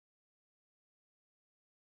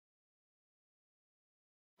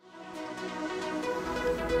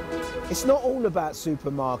It's not all about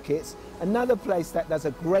supermarkets. Another place that does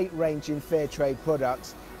a great range in fair trade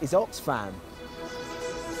products is Oxfam.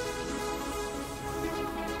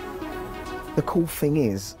 The cool thing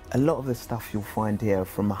is, a lot of the stuff you'll find here are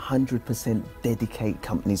from 100% dedicated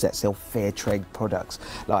companies that sell fair trade products,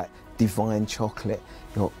 like Divine Chocolate,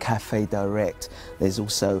 your Cafe Direct. There's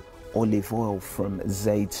also olive oil from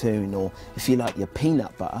Zaytoon, or if you like your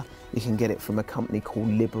peanut butter, you can get it from a company called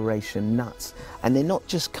Liberation Nuts. And they're not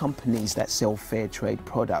just companies that sell fair trade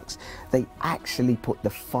products, they actually put the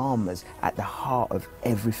farmers at the heart of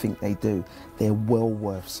everything they do. They're well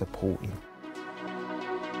worth supporting.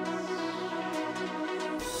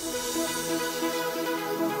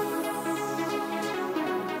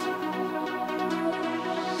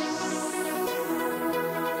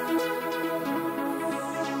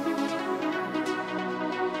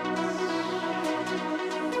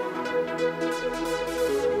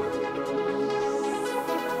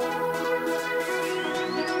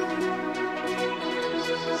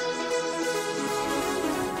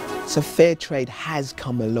 So fair trade has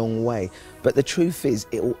come a long way, but the truth is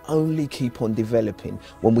it will only keep on developing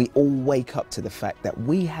when we all wake up to the fact that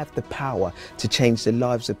we have the power to change the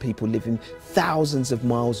lives of people living thousands of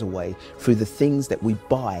miles away through the things that we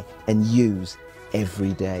buy and use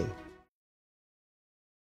every day.